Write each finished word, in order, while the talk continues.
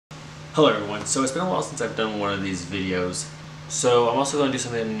Hello everyone, so it's been a while since I've done one of these videos, so I'm also going to do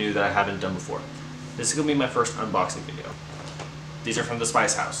something new that I haven't done before. This is going to be my first unboxing video. These are from the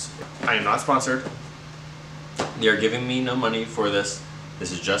Spicehouse. I am not sponsored. They are giving me no money for this.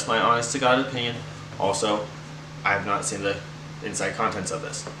 This is just my honest to God opinion. Also, I have not seen the inside contents of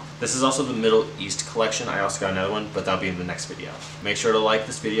this. This is also the Middle East collection. I also got another one, but that'll be in the next video. Make sure to like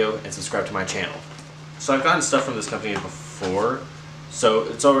this video and subscribe to my channel. So I've gotten stuff from this company before.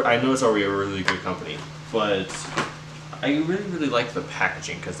 So I know it's already a really good company, but I really like the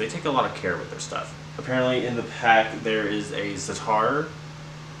packaging because they take a lot of care with their stuff. Apparently in the pack there is a Zatar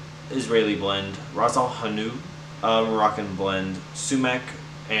Israeli blend, Ras Al Hanout Moroccan blend, sumac,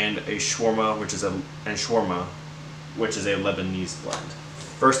 and a shawarma, which is a Lebanese blend.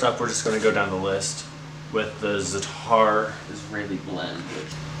 First up, we're just going to go down the list with the Zatar Israeli blend.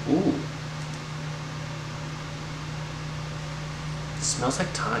 Ooh. It smells like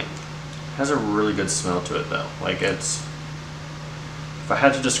thyme. It has a really good smell to it though. Like if I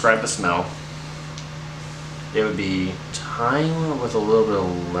had to describe the smell, it would be thyme with a little bit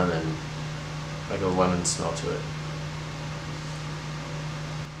of lemon. Like a lemon smell to it.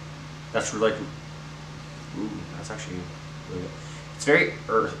 That's really like, ooh, that's actually really good. It's very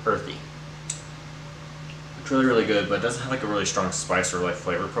earthy. It's really good, but it doesn't have like a really strong spice or like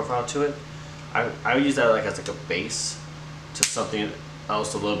flavor profile to it. I would use that like as like a base to something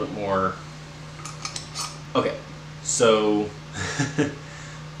else a little bit more. Okay, so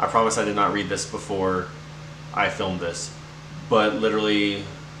I promise I did not read this before I filmed this, but literally,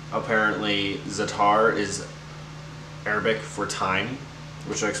 apparently Zatar is Arabic for thyme,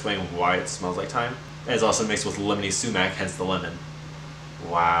 which will explain why it smells like thyme. And it's also mixed with lemony sumac, hence the lemon.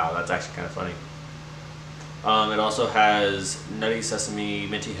 Wow, that's actually kind of funny. It also has nutty sesame,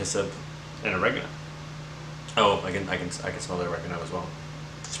 minty hyssop, and oregano. Oh, I can smell the oregano as well.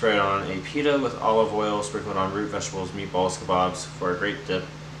 Spread on a pita with olive oil, sprinkled on root vegetables, meatballs, kebabs for a great dip.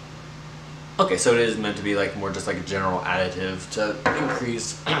 Okay, so it is meant to be like more just like a general additive to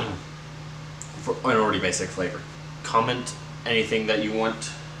increase for an already basic flavor. Comment anything that you want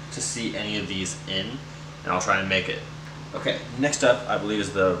to see any of these in, and I'll try and make it. Okay, next up I believe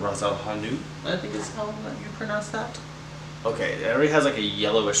is the Ras Al Hanout. I think is how you pronounce that. Okay, it already has like a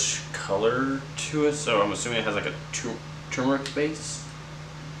yellowish color to it, so I'm assuming it has like a turmeric base.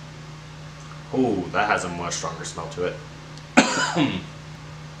 Oh, that has a much stronger smell to it. I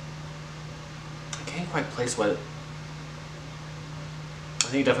can't quite place what. I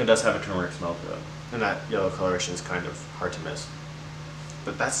think it definitely does have a turmeric smell to it, and that yellow coloration is kind of hard to miss.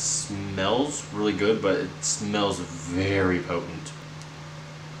 But that smells really good, but it smells very potent.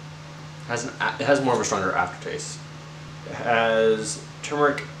 It has more of a stronger aftertaste. It has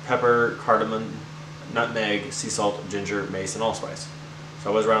turmeric, pepper, cardamom, nutmeg, sea salt, ginger, mace, and allspice.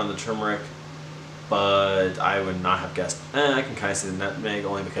 So I was around on the turmeric, but I would not have guessed. I can kind of see the nutmeg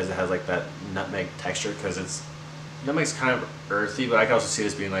only because it has like that nutmeg texture, because nutmeg's kind of earthy, but I can also see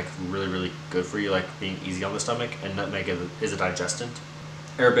this being like really good for you, like being easy on the stomach, and nutmeg is a digestant.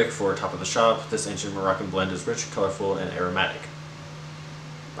 Arabic for top of the shop, this ancient Moroccan blend is rich, colorful, and aromatic.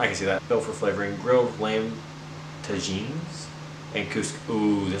 I can see that. Built for flavoring grilled lamb tagines and couscous.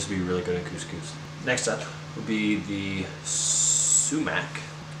 Ooh, this would be really good in couscous. Next up would be the sumac.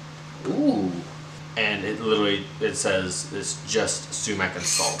 Ooh. And it says it's just sumac and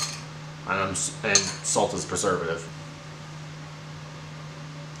salt. And salt is preservative.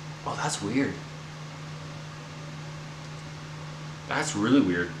 Oh, that's weird. That's really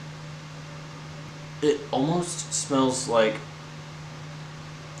weird. It almost smells like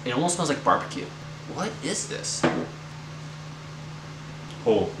barbecue. What is this?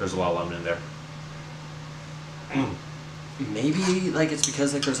 Oh, there's a lot of lemon in there. Maybe like it's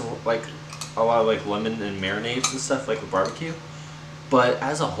because like there's a lot of like lemon and marinades and stuff like with barbecue. But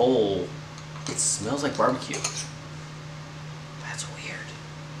as a whole, it smells like barbecue. That's weird.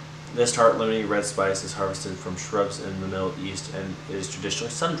 This tart lemony red spice is harvested from shrubs in the Middle East and is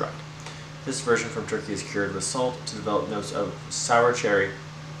traditionally sun-dried. This version from Turkey is cured with salt to develop notes of sour cherry.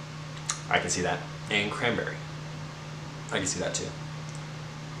 I can see that. And cranberry. I can see that too.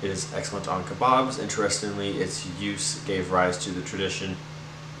 It is excellent on kebabs. Interestingly, its use gave rise to the tradition.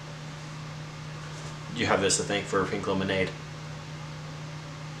 You have this to thank for pink lemonade.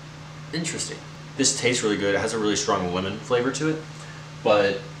 Interesting. This tastes really good. It has a really strong lemon flavor to it,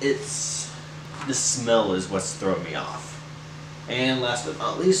 but the smell is what's throwing me off. And last but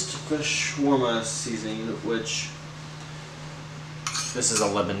not least, the shawarma seasoning, which this is a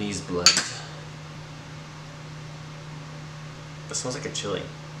Lebanese blend. This smells like a chili.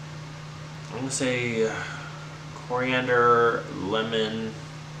 I'm gonna say coriander, lemon,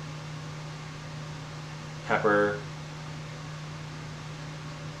 pepper,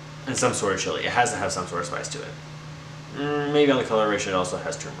 and some sort of chili. It has to have some sort of spice to it. Maybe on the coloration it also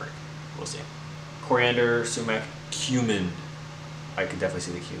has turmeric. We'll see. Coriander, sumac, cumin. I could definitely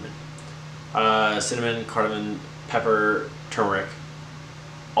see the cumin. Cinnamon, cardamom, pepper, turmeric,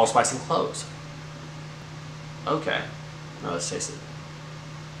 allspice, and cloves. Okay, now let's taste it.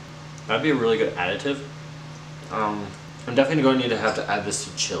 That'd be a really good additive. I'm definitely going to have to add this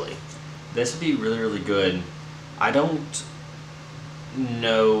to chili. This would be really, really good. I don't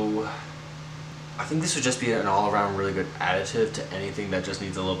know. I think this would just be an all-around really good additive to anything that just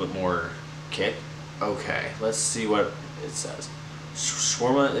needs a little bit more kick. Okay, let's see what it says.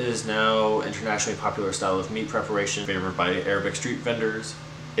 Shawarma is now internationally popular style of meat preparation favored by Arabic street vendors.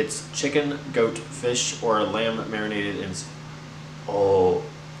 It's chicken, goat, fish, or lamb marinated in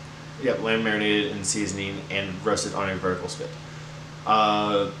lamb marinated in seasoning and roasted on a vertical spit.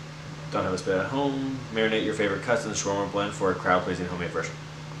 Don't have a spit at home. Marinate your favorite cuts in the shawarma blend for a crowd-pleasing homemade version.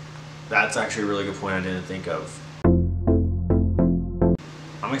 That's actually a really good point I didn't think of.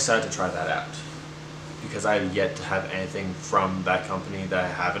 I'm excited to try that out because I have yet to have anything from that company that I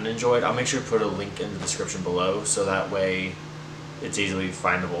haven't enjoyed. I'll make sure to put a link in the description below so that way it's easily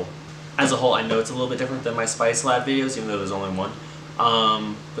findable. As a whole, I know it's a little bit different than my Spice Lab videos, even though there's only one.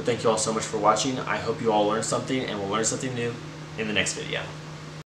 But thank you all so much for watching. I hope you all learned something, and we'll learn something new in the next video.